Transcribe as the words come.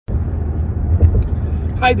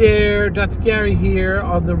Hi there, Dr. Gary here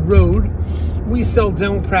on the road. We sell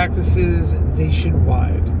dental practices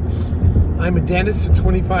nationwide. I'm a dentist for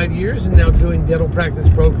 25 years and now doing dental practice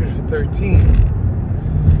brokers for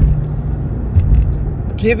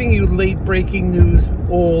 13. Giving you late breaking news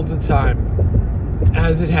all the time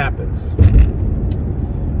as it happens.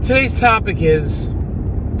 Today's topic is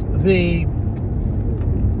the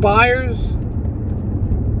buyers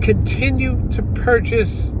continue to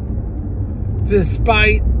purchase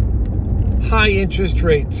despite high interest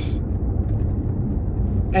rates,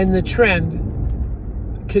 and the trend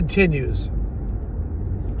continues.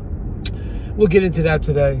 We'll get into that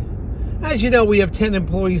today. As you know, we have 10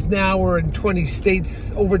 employees now. We're in 20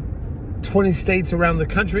 states, over 20 states around the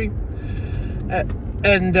country,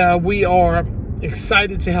 and we are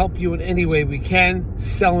excited to help you in any way we can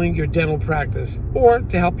selling your dental practice or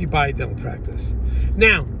to help you buy a dental practice.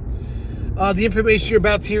 Now, the information you're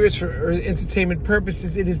about to hear is for entertainment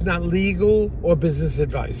purposes. It is not legal or business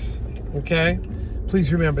advice. Okay?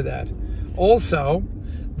 Please remember that. Also,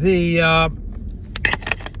 if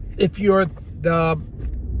you're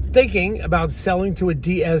thinking about selling to a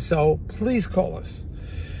DSO, please call us,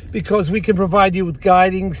 because we can provide you with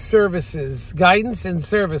guidance and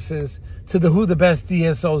services to who the best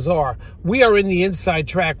DSOs are. We are in the inside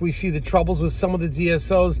track. We see the troubles with some of the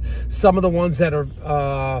DSOs, some of the ones that are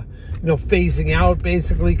phasing out,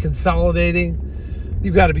 basically consolidating.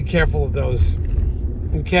 You've got to be careful of those.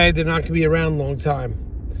 Okay? They're not going to be around a long time.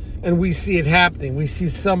 And we see it happening. We see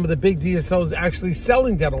some of the big DSOs actually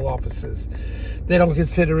selling dental offices. They don't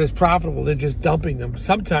consider as profitable. They're just dumping them,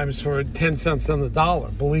 sometimes for 10 cents on the dollar,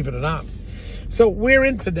 believe it or not. So we're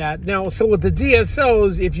in for that. Now, so with the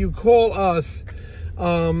DSOs, if you call us,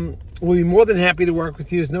 we'll be more than happy to work with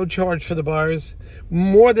you. There's no charge for the buyers.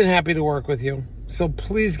 More than happy to work with you. So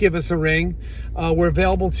please give us a ring. We're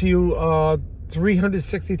available to you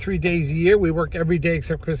 363 days a year. We work every day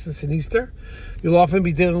except Christmas and Easter. You'll often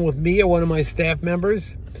be dealing with me or one of my staff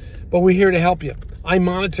members, but we're here to help you. I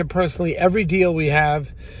monitor personally every deal we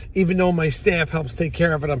have, even though my staff helps take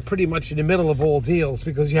care of it. I'm pretty much in the middle of all deals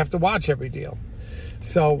because you have to watch every deal.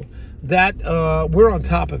 So that we're on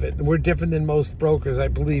top of it, and we're different than most brokers, I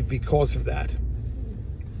believe, because of that.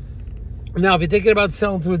 Now, if you're thinking about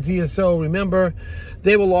selling to a DSO, remember,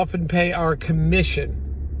 they will often pay our commission.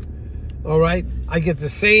 All right? I get the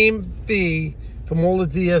same fee from all the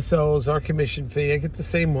DSOs, our commission fee. I get the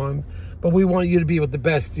same one, but we want you to be with the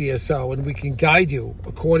best DSO, and we can guide you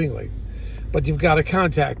accordingly. But you've got to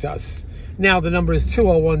contact us. Now, the number is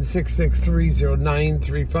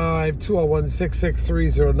 201-663-0935,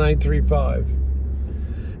 201-663-0935.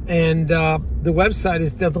 And the website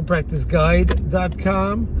is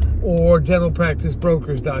dentalpracticeguide.com or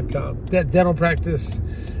dentalpracticebrokers.com. Dental practice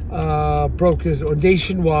brokers, or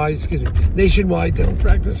nationwide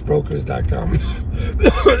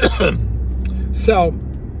dentalpracticebrokers.com. So,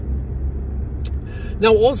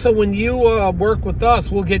 now also when you work with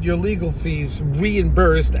us, we'll get your legal fees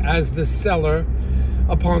reimbursed as the seller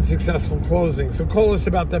upon successful closing. So call us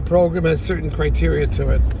about that program. It has certain criteria to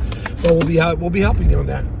it, but we'll be helping you on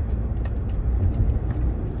that.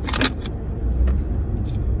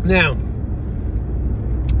 Now,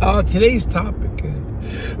 today's topic,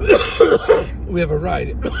 we have a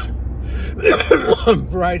variety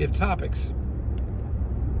of topics.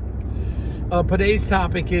 Today's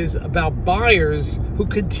topic is about buyers who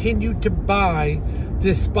continue to buy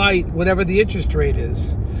despite whatever the interest rate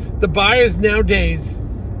is. The buyers nowadays,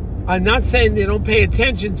 I'm not saying they don't pay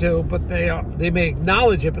attention to, but they may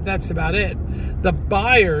acknowledge it, but that's about it. The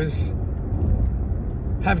buyers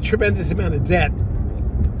have a tremendous amount of debt.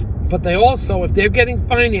 But they also, if they're getting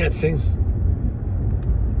financing,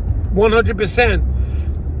 100%,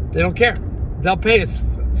 they don't care. They'll pay us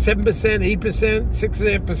 7%, 8%,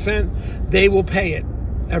 6.5%. They will pay it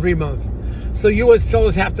every month. So you as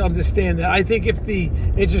sellers have to understand that. I think if the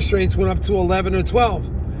interest rates went up to 11 or 12,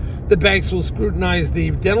 the banks will scrutinize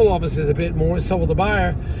the dental offices a bit more, so will the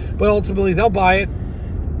buyer. But ultimately, they'll buy it,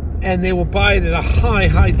 and they will buy it at a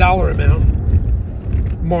high dollar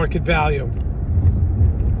amount, market value.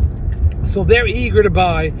 So they're eager to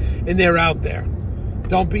buy, and they're out there.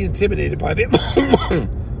 Don't be intimidated by the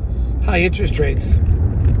high interest rates.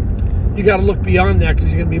 You got to look beyond that,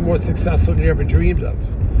 because you're going to be more successful than you ever dreamed of.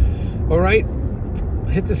 All right?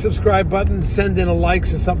 Hit the subscribe button. Send in a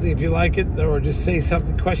likes or something if you like it, or just say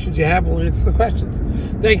something. Questions you have, we'll answer the questions.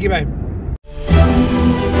 Thank you, bye.